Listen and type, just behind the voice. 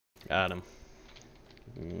Got him.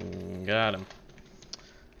 Got him.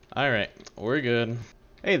 Alright, we're good.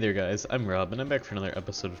 Hey there guys, I'm Rob, and I'm back for another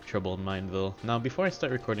episode of Trouble in Mindville. Now, before I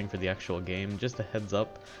start recording for the actual game, just a heads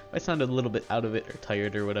up, if I sounded a little bit out of it or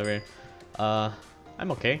tired or whatever,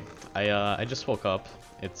 I'm okay. I just woke up.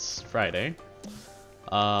 It's Friday.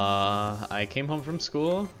 I came home from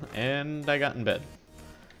school, and I got in bed.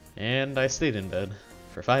 And I stayed in bed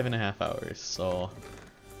for 5.5 hours, so...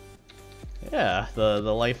 yeah, the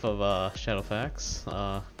life of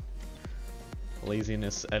Shadowphax.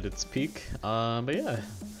 Laziness at its peak. But yeah,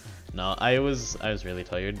 no, I was really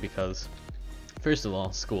tired because, first of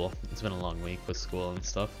all, school. It's been a long week with school and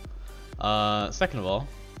stuff. Second of all,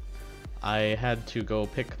 I had to go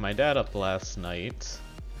pick my dad up last night,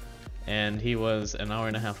 and he was an hour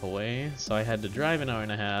and a half away, so I had to drive an hour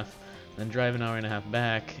and a half, then drive an hour and a half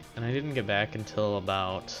back, and I didn't get back until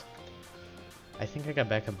about, I think I got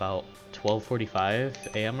back about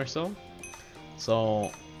 12:45 a.m. or so.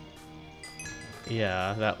 So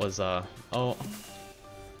yeah, that was, oh,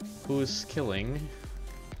 who's killing?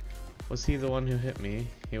 Was he the one who hit me?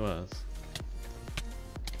 He was.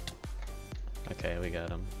 Okay, we got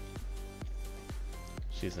him.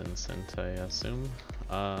 She's innocent, I assume.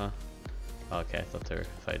 Okay, I thought they were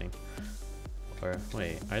fighting. Or,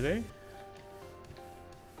 wait, are they?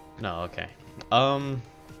 No, okay.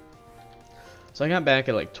 So I got back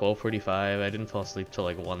at like 12:45, I didn't fall asleep till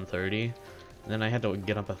like 1:30. And then I had to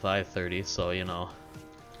get up at 5:30, so you know,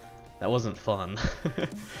 that wasn't fun.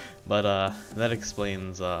 But that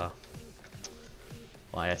explains why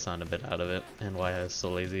I sound a bit out of it and why I was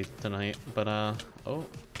so lazy tonight. But oh,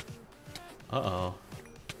 uh-oh.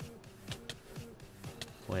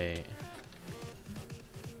 Wait.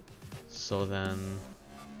 So then,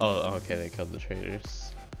 oh, okay, they killed the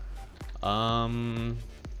traitors.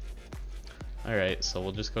 Alright, so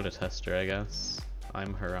we'll just go to tester, I guess.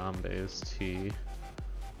 I'm Harambe's T.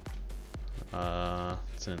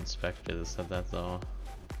 It's an inspector that said that though.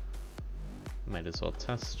 Might as well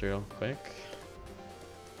test real quick.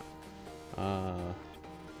 Okay,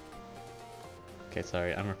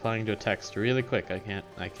 sorry, I'm replying to a text really quick. I can't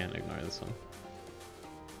ignore this one.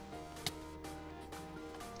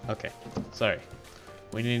 Okay, sorry.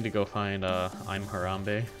 We need to go find I'm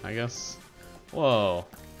Harambe, I guess. Whoa.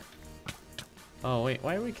 Oh wait,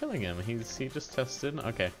 why are we killing him? He just tested?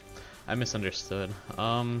 Okay. I misunderstood.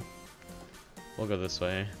 We'll go this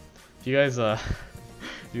way. If you guys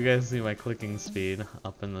you guys see my clicking speed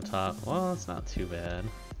up in the top, well, it's not too bad.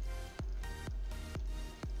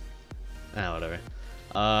 Whatever.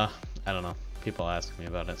 I don't know. People ask me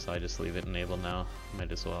about it, so I just leave it enabled now.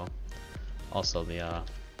 Might as well. Also the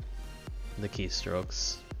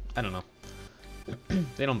keystrokes. I don't know.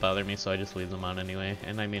 They don't bother me, so I just leave them on anyway.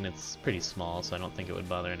 And I mean, it's pretty small, so I don't think it would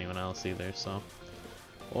bother anyone else either, so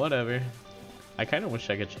whatever. I kind of wish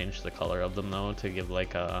I could change the color of them though, to give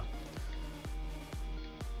like a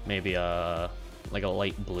maybe like a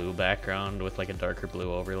light blue background with like a darker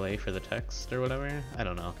blue overlay for the text or whatever. I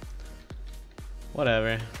don't know.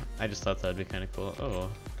 Whatever. I just thought that'd be kind of cool. Oh,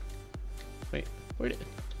 wait,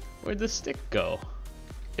 where'd the stick go?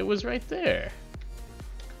 It was right there.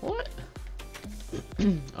 What?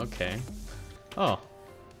 Okay. Oh.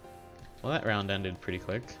 Well, that round ended pretty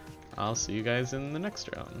quick. I'll see you guys in the next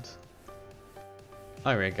round.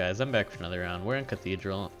 Alright guys, I'm back for another round. We're in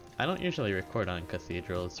Cathedral. I don't usually record on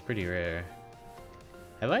Cathedral, it's pretty rare.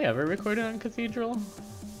 Have I ever recorded on Cathedral?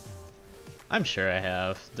 I'm sure I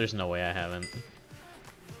have. There's no way I haven't.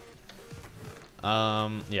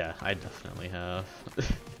 Yeah, I definitely have.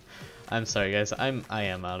 I'm sorry guys, I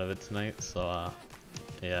am out of it tonight, so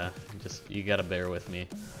yeah, just, you gotta bear with me.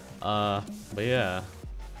 But yeah,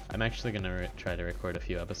 I'm actually gonna try to record a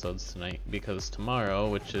few episodes tonight, because tomorrow,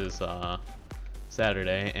 which is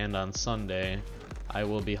Saturday, and on Sunday, I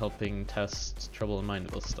will be helping test Trouble in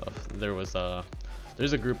Mindville stuff.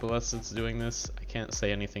 There's a group of us that's doing this. I can't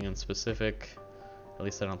say anything in specific, at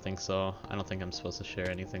least I don't think so. I don't think I'm supposed to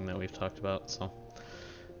share anything that we've talked about, so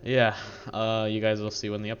yeah, you guys will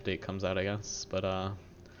see when the update comes out, I guess. But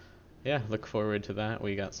yeah, look forward to that.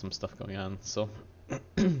 We got some stuff going on, so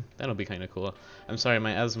that'll be kind of cool. I'm sorry,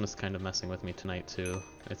 my asthma's kind of messing with me tonight too.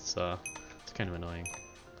 It's kind of annoying.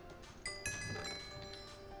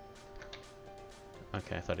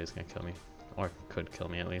 Okay, I thought he was gonna kill me, or could kill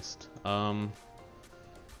me at least. But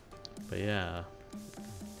yeah.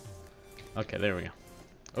 Okay, there we go.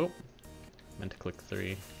 Oh, meant to click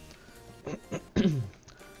 3.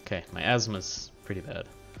 Okay, my asthma's pretty bad.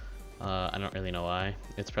 I don't really know why.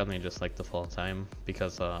 It's probably just like the fall time,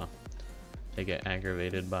 because they get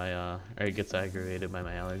aggravated by or it gets aggravated by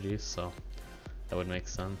my allergies, so that would make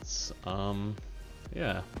sense.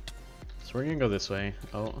 Yeah. So we're gonna go this way.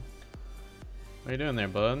 Oh. What are you doing there,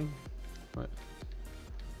 bud? What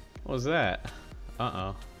was that?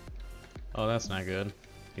 Uh-oh. Oh, that's not good.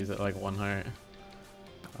 He's at like 1 heart.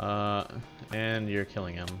 And you're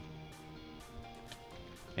killing him.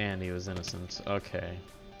 And he was innocent. Okay.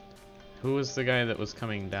 Who was the guy that was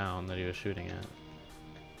coming down that he was shooting at?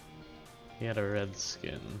 He had a red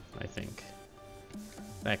skin, I think.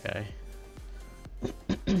 That guy.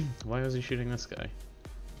 Why was he shooting this guy?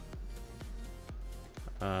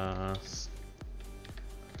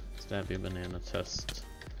 Stabby banana test.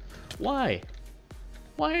 Why?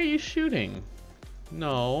 Why are you shooting?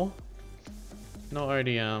 No. No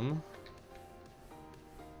RDM.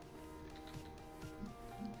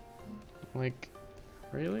 Like,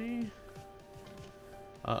 really?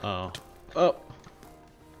 Uh-oh. Oh!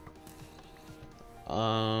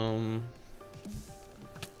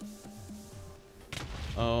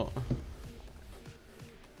 Oh.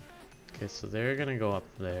 Okay, so they're gonna go up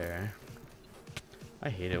there. I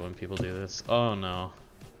hate it when people do this. Oh no.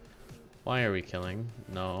 Why are we killing?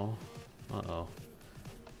 No. Uh-oh.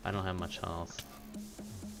 I don't have much health.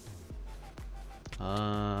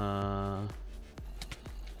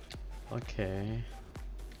 Okay.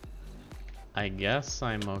 I guess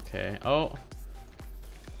I'm okay. Oh!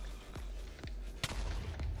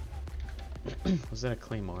 Was that a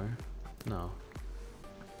claymore? No.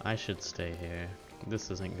 I should stay here.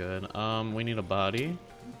 This isn't good. We need a body.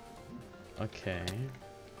 Okay.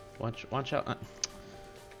 Watch out.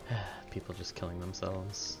 People just killing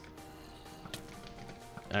themselves.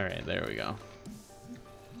 Alright, there we go.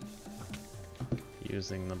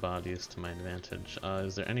 Using the bodies to my advantage.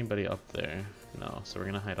 Is there anybody up there? No, so we're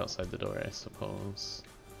gonna hide outside the door, I suppose.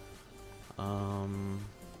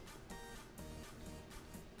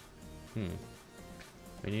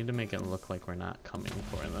 We need to make it look like we're not coming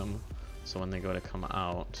for them. So when they go to come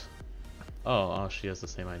out... Oh, she has the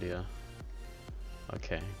same idea.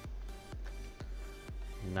 Okay.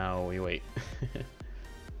 Now we wait.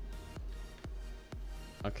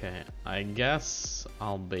 Okay, I guess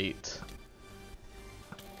I'll bait.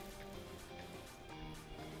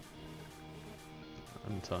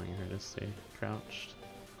 I'm telling her to stay crouched.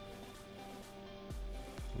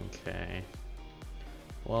 Okay.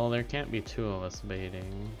 Well, there can't be 2 of us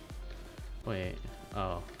baiting. Wait.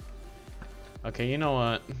 Oh. Okay, you know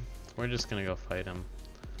what? We're just gonna go fight him.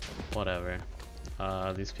 Whatever.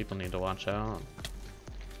 These people need to watch out.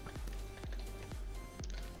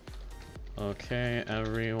 Okay,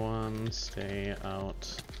 everyone stay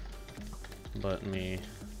out but me,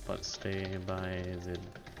 but stay by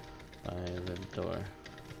the door.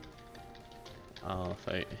 I'll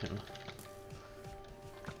fight him.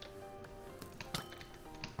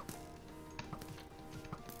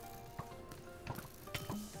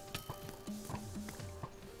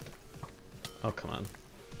 Oh, come on.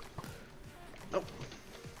 Nope.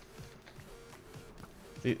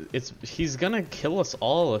 He's gonna kill us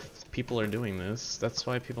all if people are doing this. That's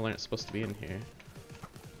why people aren't supposed to be in here.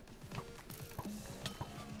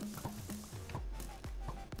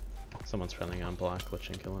 Someone's probably on block, glitch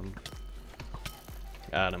and kill him.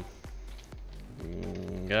 Got him.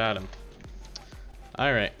 Got him.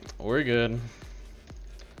 Alright, we're good.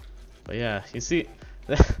 But yeah, you see,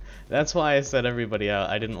 that's why I set everybody out.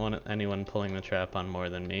 I didn't want anyone pulling the trap on more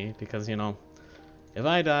than me, because, you know, if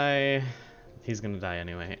I die, he's gonna die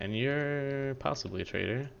anyway. And you're possibly a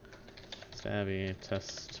traitor. Stabby,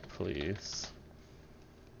 test, please.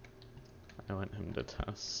 I want him to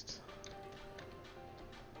test.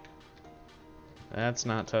 That's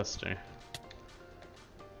not tester.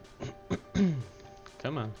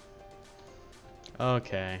 Come on.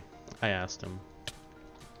 Okay, I asked him.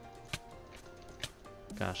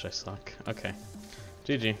 Gosh, I suck. Okay.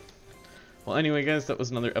 GG. Well, anyway, guys, that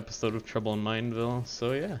was another episode of Trouble in Mindville.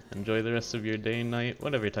 So yeah, enjoy the rest of your day, night,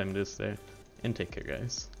 whatever time it is there. And take care,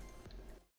 guys.